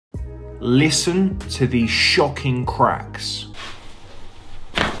Listen to these shocking cracks.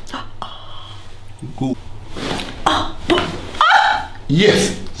 Good.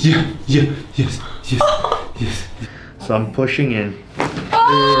 Yes, yes, yes, yes, yes, yes. So I'm pushing in.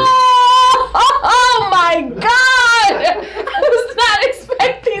 Oh my God! I was not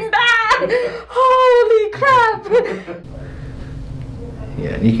expecting that! Holy crap!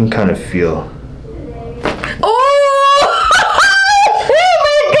 Yeah, you can kind of feel. Oh! Oh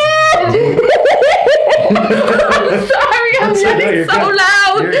my God! I'm sorry, I'm yelling so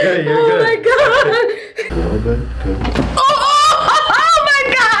loud! You're good, you're oh good. My God! Really good, good. Oh my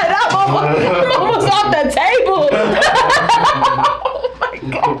God! I'm almost off the table! Oh my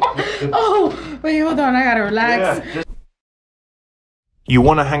God! Oh, wait, hold on, I gotta relax. Yeah, you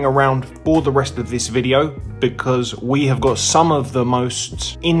want to hang around for the rest of this video because we have got some of the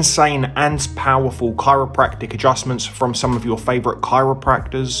most insane and powerful chiropractic adjustments from some of your favorite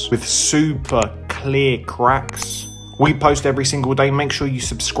chiropractors with super clear cracks. We post every single day. Make sure you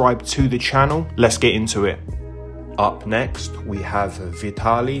subscribe to the channel. Let's get into it. Up next, we have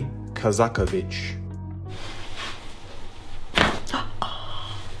Vitaly Kazakovich.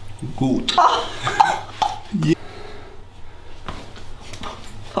 Good. Yeah.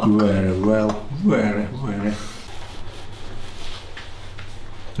 Very well, very, very.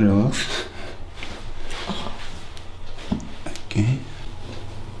 Relax. Okay.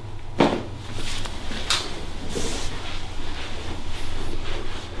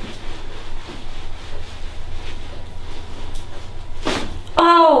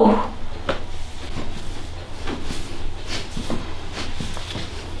 Oh!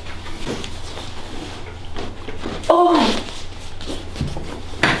 Oh!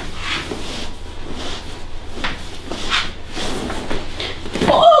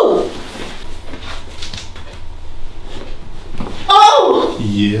 Oh! Oh!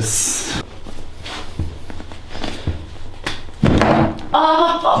 Yes.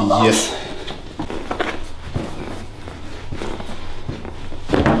 Oh! Yes.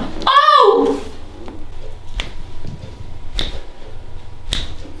 Oh!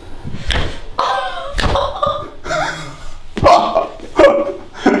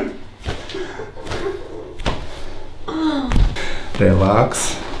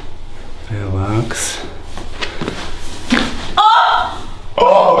 Relax. Relax.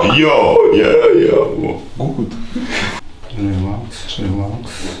 Oh, yeah. Good. Relax, relax.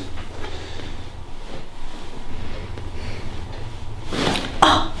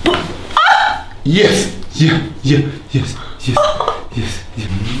 Yes, yes, yes.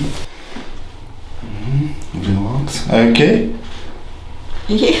 Relax. Okay.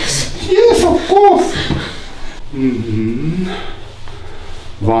 yes. Yes, of course.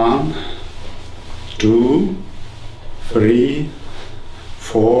 1, 2, 3,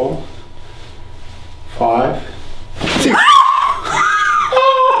 4, 5, 6.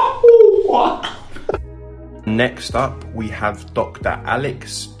 Next up, we have Dr.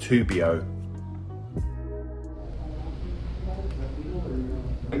 Alex Tubio.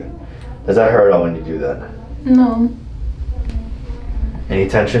 Does that hurt when you do that? No. Any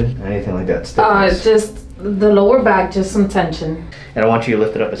tension? Anything like that? Stiffness? Just the lower back, just some tension. And I want you to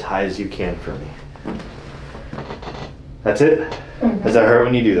lift it up as high as you can for me. That's it? Mm-hmm. Does that hurt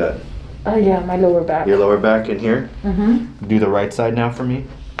when you do that? Oh yeah, my lower back. Your lower back in here? Mm-hmm. Do the right side now for me.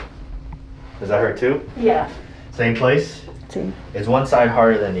 Does that hurt too? Yeah. Same place? Same. Is one side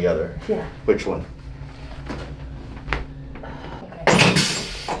harder than the other? Yeah. Which one? Okay.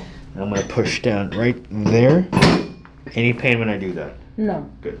 I'm gonna push down right there. Any pain when I do that? No.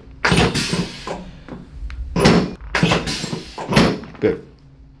 Good. Good.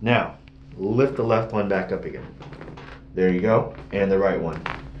 Now, lift the left one back up again. There you go. And the right one.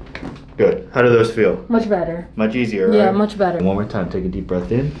 Good. How do those feel? Much better. Much easier, right? Yeah, much better. One more time. Take a deep breath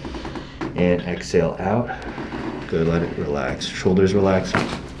in. And exhale out. Good. Let it relax. Shoulders relax.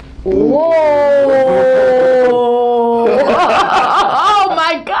 Whoa! Oh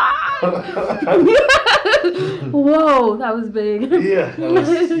my God! Whoa, that was big. Yeah, that was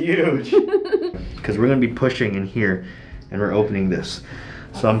huge. Because we're going to be pushing in here and we're opening this.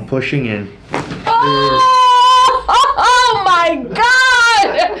 So I'm pushing in. Oh my God!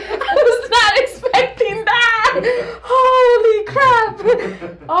 I was not expecting that! Holy crap!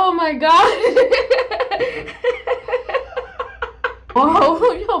 Oh my God!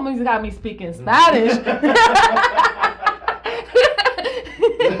 Oh, you almost got me speaking Spanish.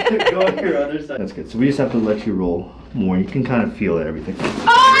 Go on your other side. That's good. So we just have to let you roll more. You can kind of feel it, everything.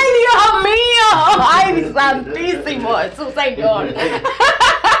 ¡Ay, Dios mío! ¡Ay, santísimo! ¡Su señor!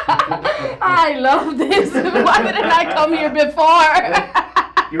 I love this. Why didn't I come here before?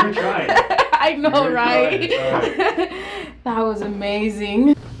 You were trying. I know, right? Right. That was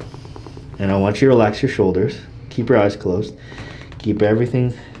amazing. And I want you to relax your shoulders. Keep your eyes closed. Keep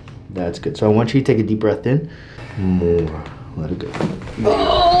everything. That's good. So I want you to take a deep breath in. More. Let it go.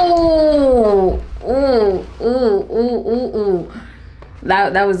 Oh, ooh, ooh, ooh, ooh, ooh.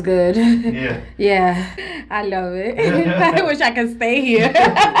 That was good. Yeah. Yeah, I love it. I wish I could stay here. You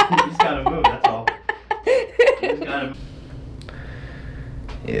just gotta move, that's all. You just gotta move.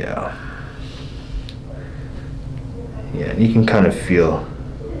 Yeah. Yeah, and you can kind of feel.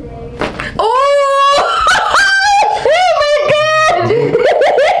 Oh! Oh my god!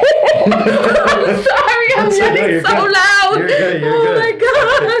 I'm sorry, I'm yelling so loud. You're good, you're Oh my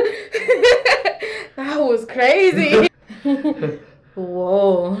god! That was crazy.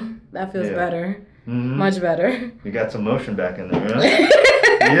 Whoa, that feels better. Mm-hmm. Much better. You got some motion back in there, right?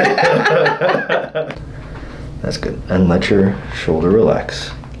 Yeah. That's good. And let your shoulder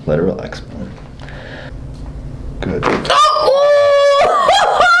relax. Let it relax. Good. Oh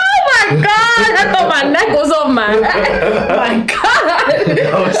my god! I thought my neck was off my god!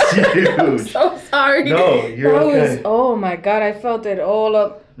 That was huge. I'm so sorry. No, you're okay. Oh my god, I felt it all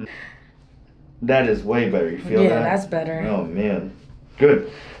up. That is way better. You feel that? Yeah, that's better. Oh man.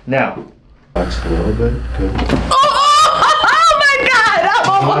 Good. Now, relax a little bit. Good. Oh my god!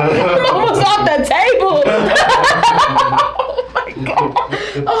 I'm almost off the table! Oh my god!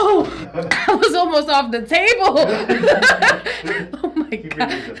 Oh, I was almost off the table! Oh my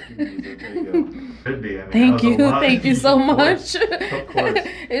god. Thank you so much. Of course.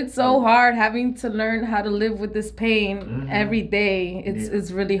 It's so hard having to learn how to live with this pain every day.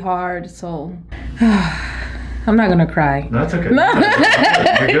 It's really hard, so I'm not gonna cry. No, that's okay. No.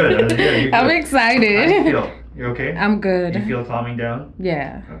 You're good. You're good. I'm excited. How do you feel? You okay? I'm good. You feel calming down?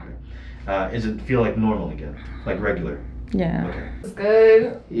 Yeah. Okay. Is it feel like normal again? Like regular? Yeah. Okay. It's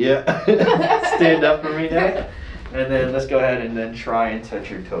good. Yeah. Stand up for me now. And then let's go ahead and then try and touch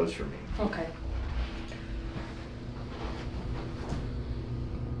your toes for me. Okay.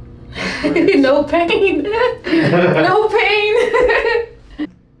 No pain. No pain.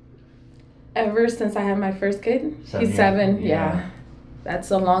 Ever since I had my first kid, he's 7. Yeah.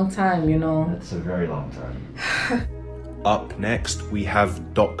 That's a long time, you know. That's a very long time. Up next, we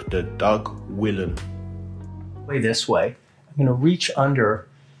have Dr. Doug Willen. This way. I'm going to reach under,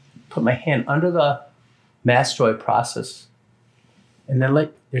 put my hand under the mastoid process, and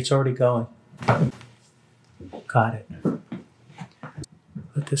then it's already going. Got it.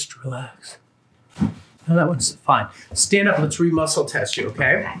 Let this relax. No, that one's fine. Stand up. Let's re-muscle test you,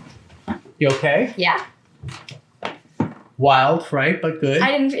 okay? You okay? Yeah. Wild, right? But good.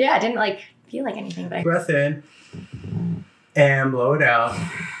 I didn't like feel like anything, but Breath in and blow it out.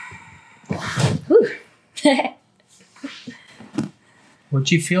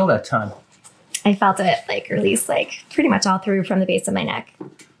 What'd you feel that time? I felt it like release like pretty much all through from the base of my neck.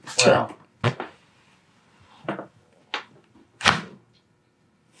 Wow.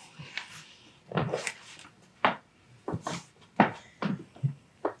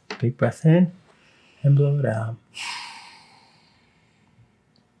 Big breath in and blow it out.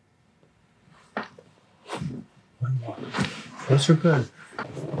 One more. Those are good.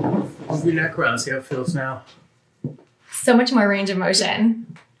 Move your neck around, see how it feels now. So much more range of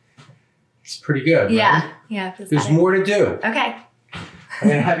motion. It's pretty good, right? Yeah, it feels There's better. more to do. Okay. I'm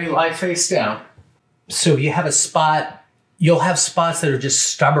gonna have you lie face down. So you have a spot, you'll have spots that are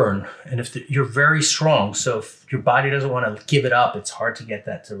just stubborn, and if you're very strong, so if your body doesn't want to give it up, it's hard to get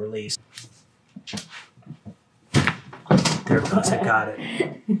that to release. There it goes, I got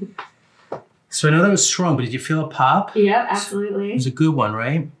it. So I know that was strong, but did you feel a pop? Yep, It absolutely. was a good one,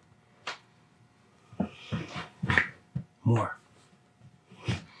 right? More.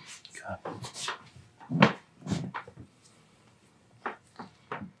 Good.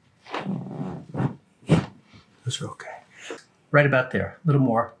 Those are okay. Right about there. A little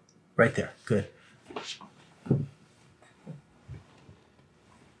more. Right there. Good.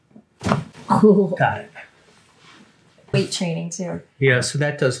 Cool. Got it. Weight training too. Yeah, so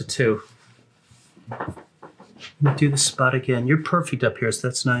that does it too. Let me do the spot again. You're perfect up here, so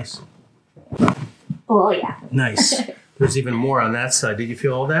that's nice. Oh yeah. Nice. There's even more on that side. Did you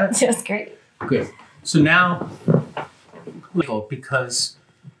feel all that? Feels great. Good. So now, because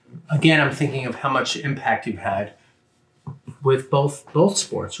again, I'm thinking of how much impact you've had with both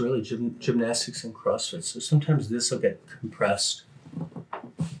sports, really, gymnastics and CrossFit. So sometimes this will get compressed.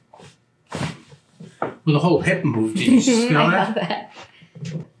 Well, the whole hip move, did you just feel I that? love that.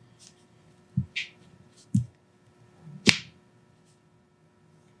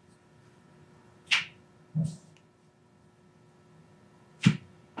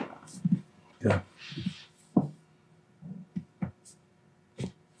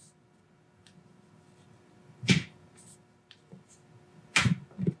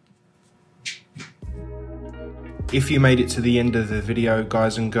 If you made it to the end of the video,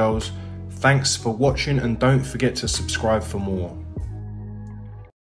 guys and girls, thanks for watching, and don't forget to subscribe for more.